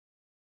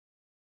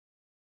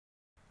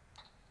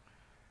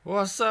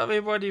What's up,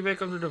 everybody?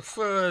 Welcome to the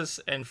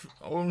first and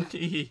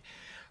only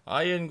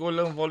Iron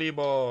Golem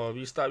Volleyball.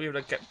 We start with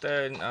the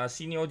captain,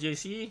 Senior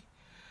JC,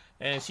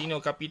 and Senior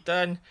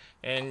Kapitan,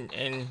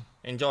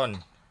 and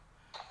John.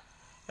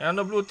 And on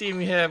the blue team,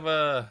 we have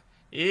A,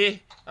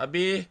 a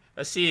B,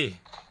 a C.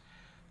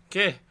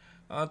 Okay,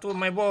 to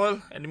my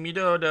ball in the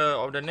middle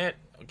of the net.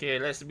 Okay,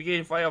 let's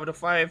begin. 5 of the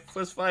 5.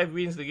 First 5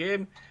 wins the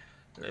game.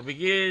 Let's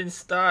begin.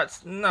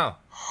 Starts now.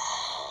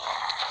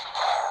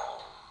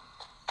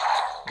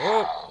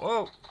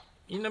 Oh,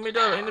 in the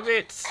middle, in the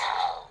bits.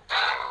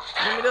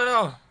 In the middle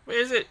now. Where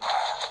is it?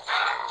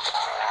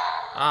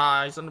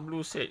 It's on the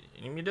blue set.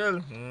 In the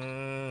middle.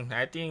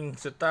 I think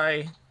it's a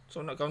tie.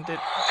 So not counted.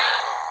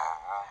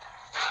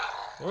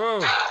 Whoa.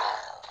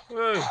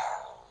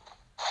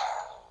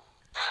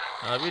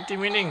 Which team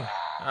winning?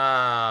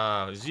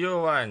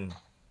 0-1.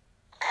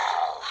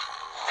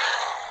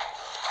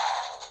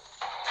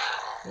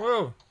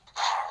 Whoa.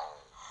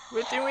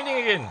 Which team winning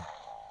again?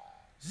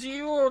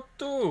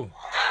 0-2.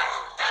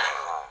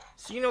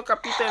 Senior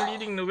Kapitan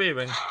leading the way,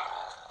 man.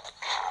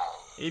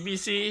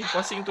 ABC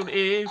passing to the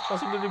A,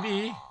 passing to the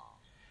B.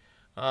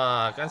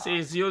 Can't say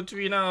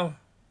 0-3 now.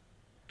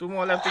 2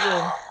 more left to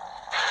go.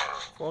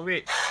 4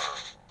 weights.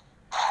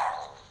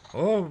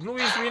 Oh, blue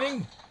is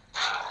winning.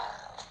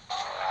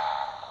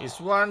 It's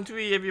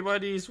 1-3,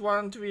 everybody. It's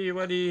 1-3,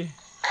 everybody.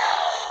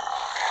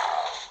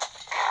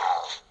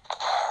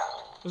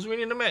 Who's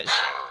winning the match?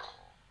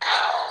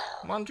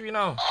 1-3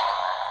 now.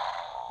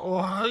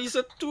 Oh, it's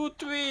a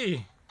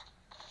 2-3.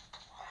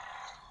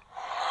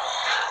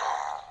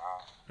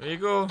 There you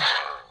go.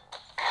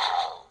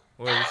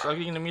 Oh, he's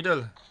struggling in the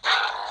middle.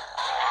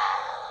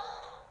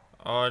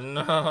 Oh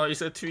no,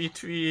 it's a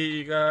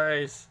 3-3,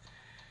 guys.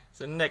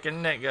 It's a neck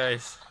and neck,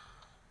 guys.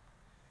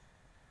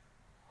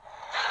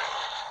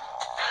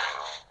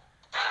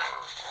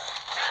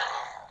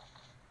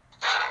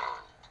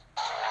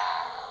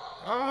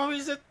 Oh,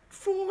 it's a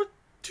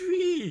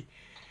 4-3.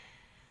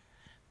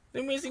 The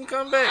amazing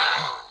comeback.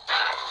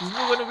 Is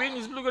blue gonna win?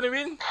 Is blue gonna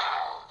win?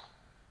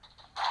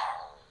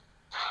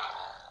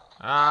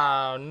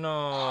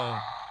 No.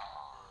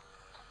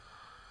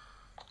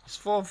 It's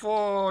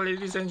 4-4,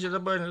 ladies and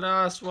gentlemen.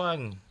 Last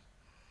one.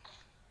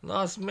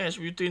 Last match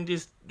between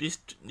these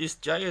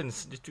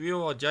giants. The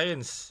trio of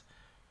giants.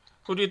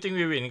 Who do you think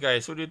we win,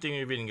 guys? Who do you think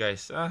we win,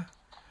 guys?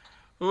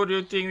 Who do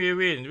you think we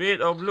win?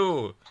 Red or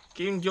blue?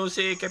 King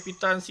Jose,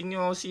 Kapitan,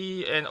 Senior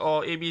C, and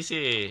or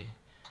ABC.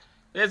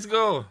 Let's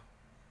go.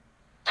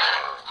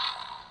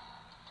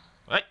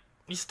 Right,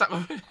 he's stuck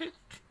over there.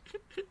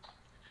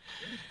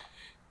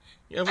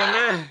 Yeah, from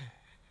there.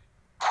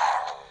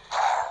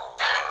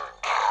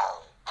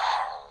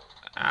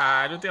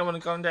 I don't think I want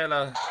to count that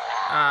lah.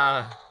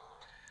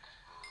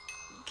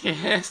 Okay,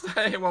 let's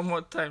try one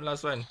more time.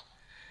 Last one.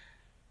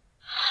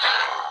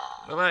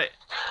 Alright,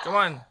 come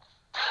on.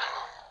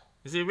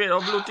 Is it red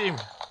or blue team?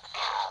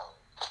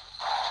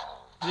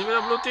 Is it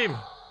red or blue team?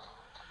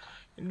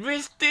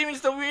 Which team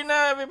is the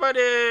winner, everybody?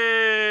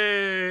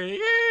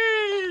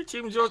 Yay!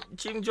 Team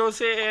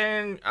Jose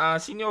and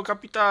Senior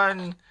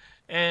Kapitan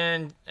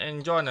and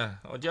John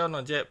or John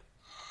or Jeb.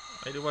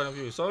 Either one of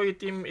you. Sorry,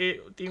 team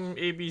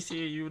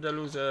ABC, you the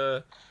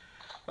loser.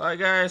 Alright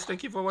guys,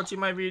 thank you for watching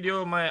my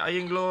video, my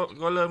Iron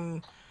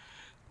Golem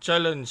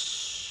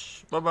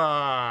challenge. Bye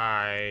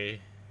bye.